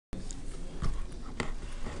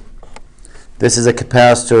This is a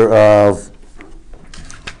capacitor of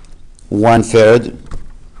 1 farad.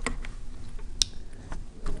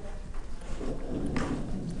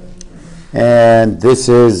 And this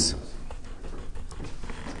is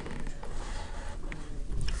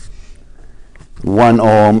 1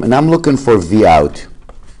 ohm, and I'm looking for V out.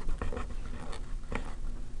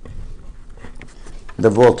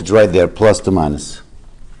 The voltage right there, plus to minus.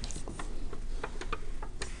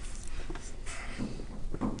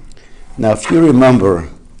 Now, if you remember,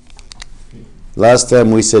 last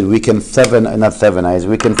time we said we can we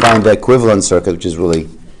can find the equivalent circuit, which is really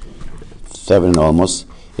 7 almost.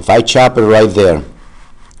 If I chop it right there,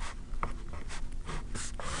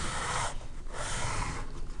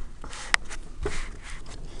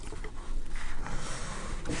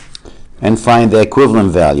 and find the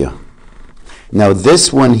equivalent value. Now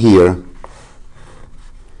this one here,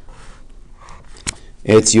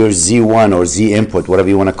 it's your Z1 or Z input, whatever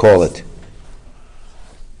you want to call it.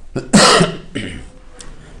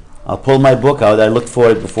 I'll pull my book out. I looked for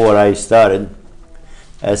it before I started.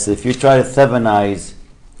 As if you try to Thevenize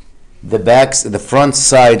the front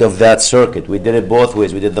side of that circuit, we did it both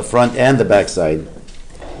ways. We did the front and the back side.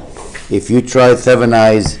 If you try to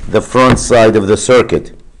Thevenize the front side of the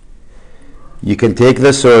circuit, you can take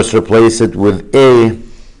the source, replace it with A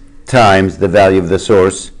times the value of the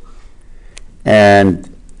source, and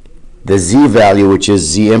the Z value, which is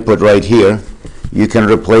Z input right here, you can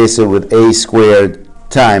replace it with A squared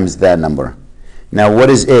times that number. Now what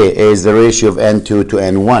is A? A is the ratio of N2 to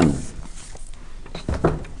N1.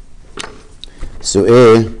 So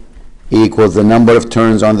A equals the number of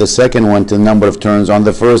turns on the second one to the number of turns on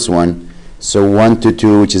the first one. So 1 to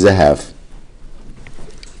 2, which is a half.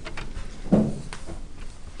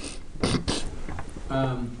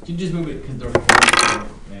 Can you just move it?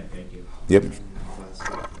 Yeah, thank you. Yep.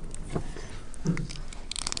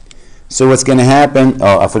 So what's going to happen,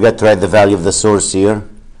 oh, I forgot to write the value of the source here.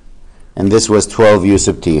 And this was 12 U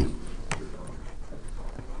sub t.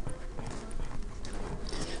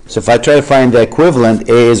 So if I try to find the equivalent,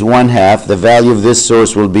 A is 1/2. The value of this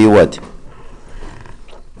source will be what?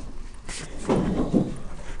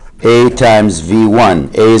 A times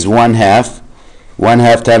V1. A is 1/2.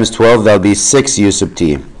 1/2 times 12, that'll be 6 U sub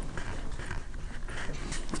t.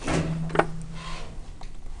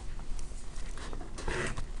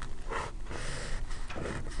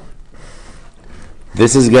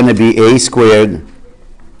 This is going to be A squared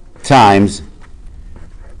times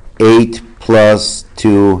 8 plus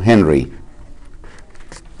 2 Henry.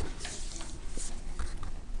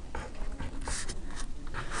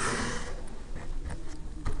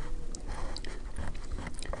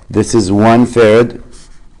 This is 1 farad.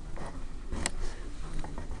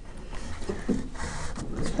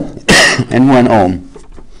 And 1 ohm.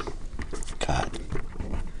 God.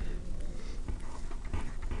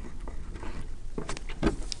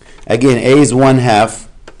 Again, A is 1/2.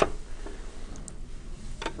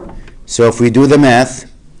 So if we do the math,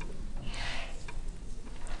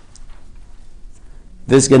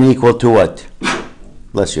 this is going to equal to what?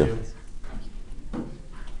 Bless you.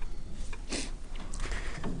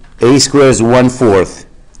 A squared is 1/4.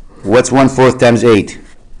 What's 1/4 times 8?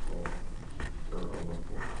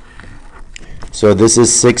 So this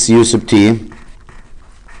is 6 U sub t.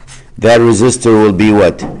 That resistor will be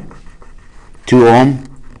what? 2 ohm.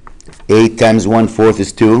 8 times 1/4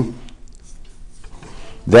 is 2.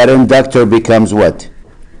 That inductor becomes what?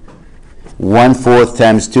 1/4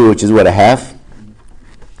 times 2, which is what, a half?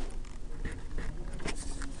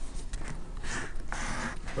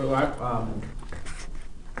 But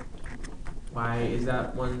why is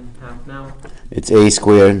that 1/2 now? It's A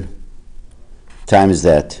squared times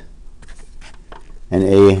that. And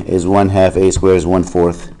A is 1/2, A squared is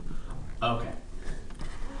 1/4. Okay.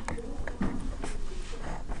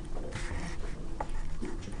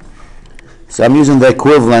 So I'm using the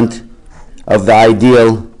equivalent of the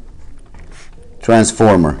ideal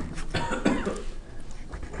transformer.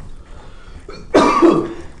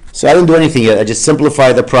 So I didn't do anything yet. I just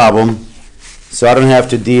simplified the problem so I don't have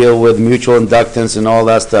to deal with mutual inductance and all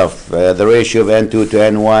that stuff. The ratio of N2 to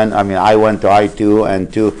N1, I mean I1 to I2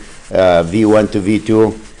 and V1 to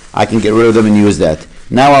V2. I can get rid of them and use that.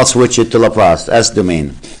 Now I'll switch it to Laplace, S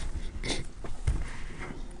domain.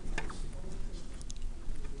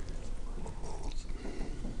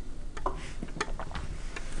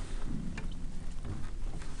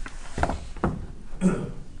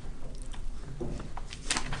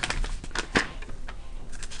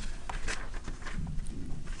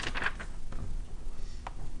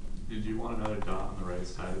 Did you want another dot on the right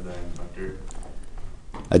side of that inductor?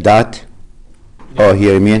 A dot? Yeah. Oh,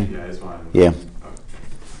 here you mean? Yeah, I just wanted. Yeah. Okay.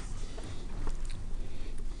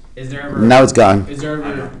 Is there ever Now it's gone. Is there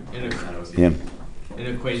I ever know. That was easy. Yeah.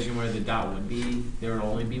 an equation where the dot would be there would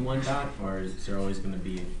only be one dot, or is there always going to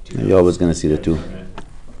be two? You're always going to see the two. Okay.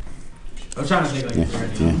 I was trying to think like Yeah,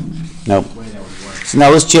 is there any yeah. No. way that would work? So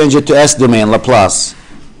now let's change it to S domain, Laplace.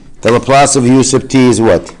 The Laplace of u sub t is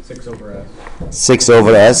what? 6 over s. 6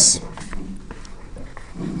 over S.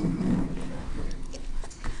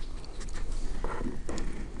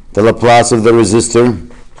 The Laplace of the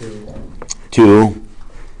resistor, 2.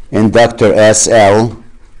 Inductor SL,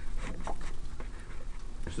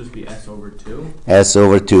 It's supposed to be s over 2. S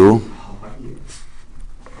over 2.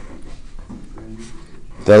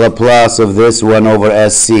 The Laplace of this 1 over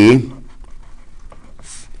SC.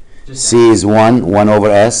 Just C is 1 over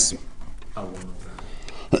S. oh,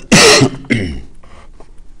 1 over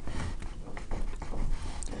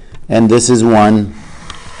And this is 1.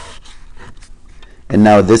 And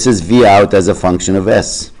now this is V out as a function of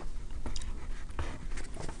S.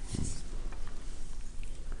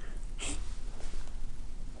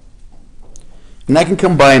 And I can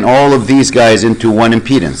combine all of these guys into one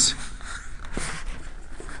impedance.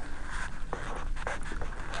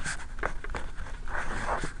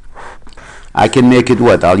 I can make it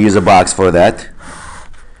what? I'll use a box for that.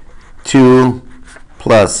 2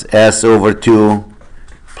 plus S over 2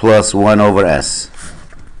 plus 1 over S.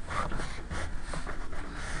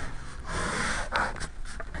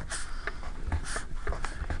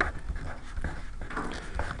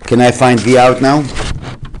 Can I find V out now?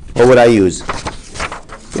 What would I use?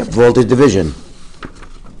 Yep, voltage division.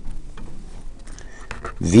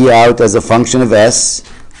 V out as a function of S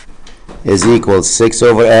is equal 6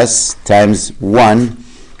 over S times 1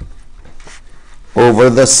 over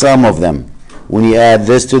the sum of them. When you add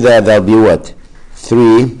this to that, that'll be what?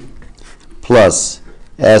 3 plus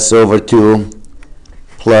S over 2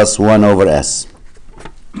 plus 1 over S.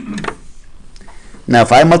 Now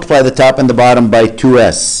if I multiply the top and the bottom by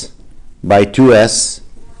 2S,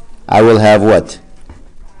 I will have what?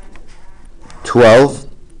 12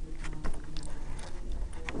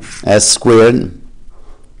 S squared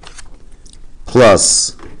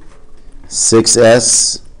plus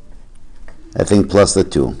 6S, I think plus the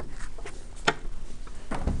 2.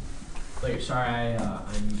 Like, sorry, I'm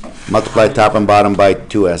Multiply top and bottom by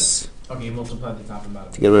 2S okay. Multiply the top and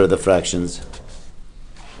bottom. to get rid of the fractions.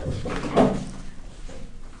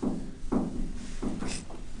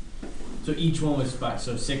 So each one was 5.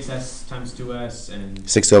 So 6s times 2s and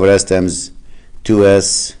 6 over S times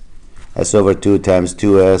 2S, S over 2 times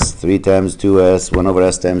 2S, 3 times 2S, 1 over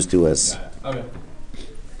S times 2S. got it. Okay.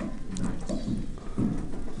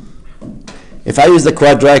 If I use the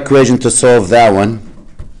quadratic equation to solve that one,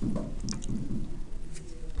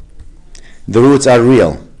 the roots are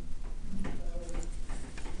real.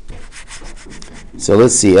 So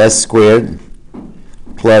let's see, S squared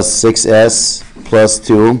plus 6S plus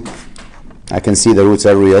 2. I can see the roots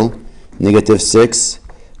are real. Negative 6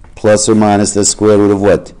 plus or minus the square root of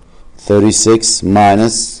what? 36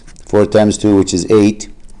 minus 4 times 2, which is 8,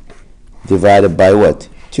 divided by what?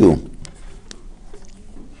 2.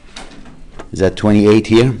 Is that 28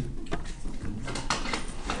 here?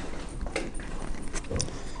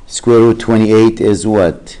 Square root 28 is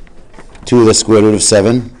what? 2 to the square root of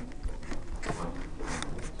 7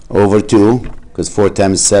 over 2, because 4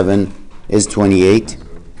 times 7 is 28.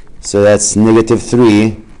 So that's negative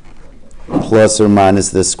 3 plus or minus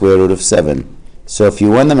the square root of 7. So if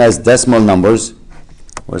you want them as decimal numbers,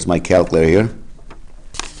 where's my calculator here?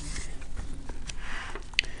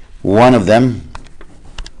 One of them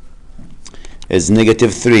is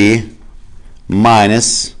negative 3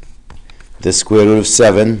 minus the square root of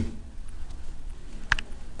 7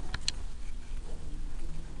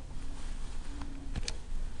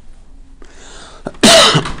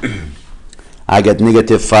 I get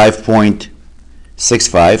negative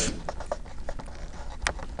 5.65.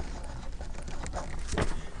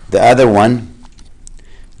 The other one,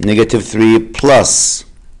 negative 3 plus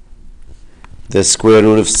the square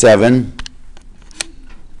root of 7,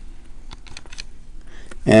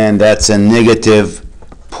 and that's a negative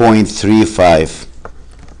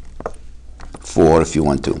 0.354 if you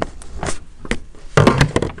want to.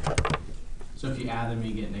 So if you add them,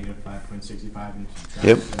 you get negative 5.65, and subtract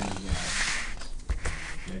Yep. them,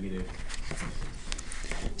 you get negative.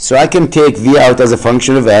 So I can take V out as a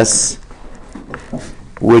function of S,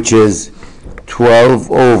 which is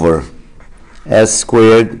 12 over S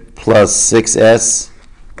squared plus 6S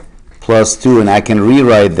plus 2, and I can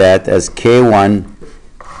rewrite that as K1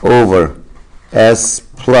 over S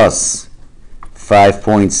plus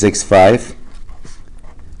 5.65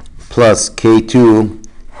 plus K2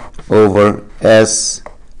 over S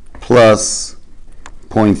plus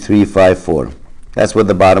 0.354. That's what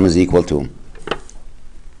the bottom is equal to.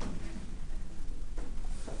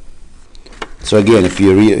 So again, if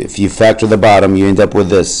you factor the bottom, you end up with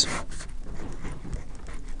this.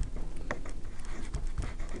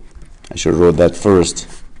 I should have wrote that first.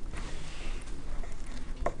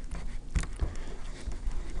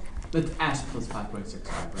 That's S plus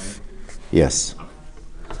 5.65, right? Yes.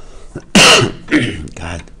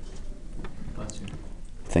 God, Bless you.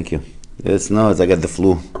 thank you. It's I got the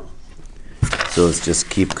flu. So it's just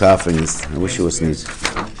keep coughing. I wish it was sneeze.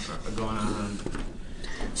 Going on.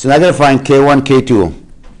 So now I gotta find K1, K2.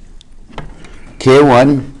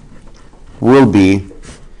 K1 will be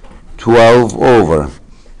 12 over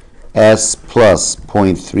S plus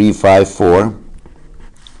 0.354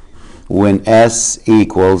 when S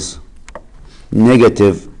equals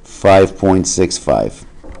negative 5.65.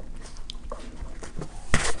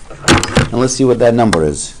 And let's see what that number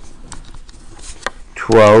is.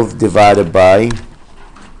 12 divided by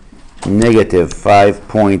negative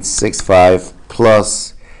 5.65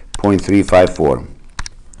 plus 0.354.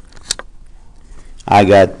 I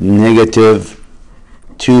got negative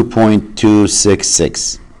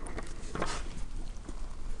 2.266.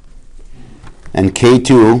 And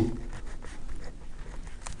K2,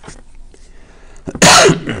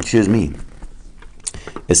 excuse me,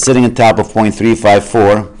 is sitting on top of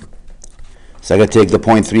 0.354. So I got to take the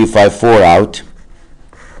 0.354 out.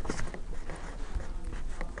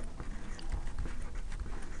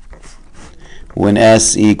 When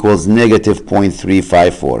S equals negative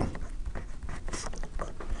 0.354.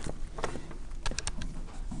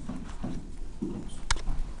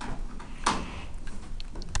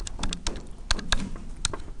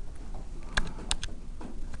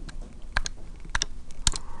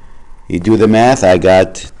 You do the math, I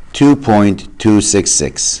got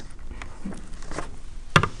 2.266.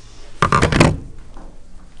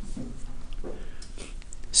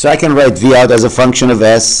 So I can write V out as a function of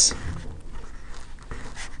S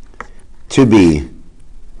to be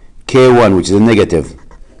K1, which is a negative,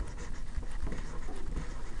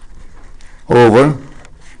 over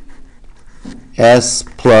S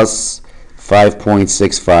plus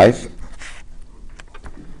 5.65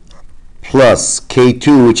 plus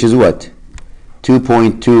K2, which is what?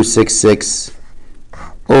 2.266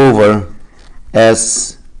 over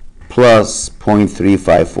S plus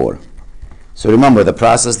 0.354. So remember, the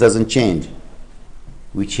process doesn't change.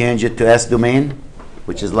 We change it to S domain,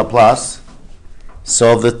 which is Laplace.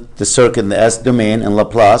 Solve the circuit in the S domain in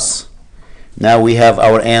Laplace. Now we have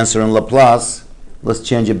our answer in Laplace. Let's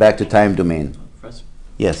change it back to time domain. Professor,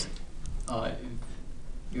 Yes.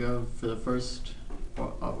 you have for the first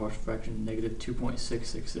partial fraction negative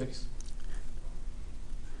 2.666.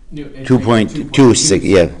 2.26,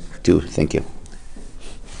 yeah, 2, thank you.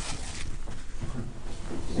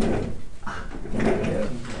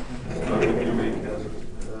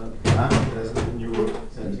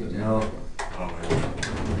 No.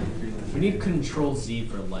 We need Control Z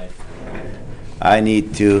for life. I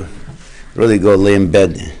need to really go lay in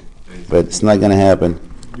bed, but it's not going to happen.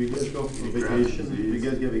 Do you guys go for vacation? Do you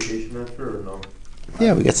guys get vacation after or no?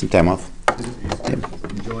 Yeah, we got some time off.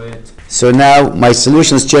 Enjoy it. So now my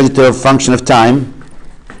solution is changed to a function of time.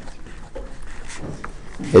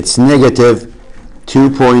 It's negative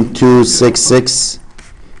 2.266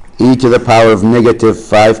 e to the power of negative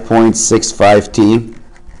 5.65t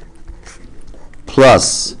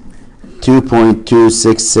plus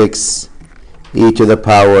 2.266 e to the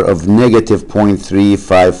power of negative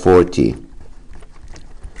 0.354t.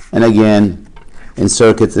 And again, in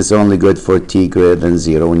circuits, it's only good for t greater than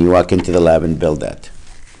 0 when you walk into the lab and build that.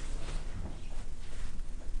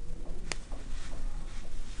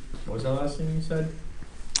 What was that last thing you said?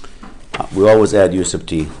 We always add u sub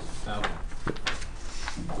t.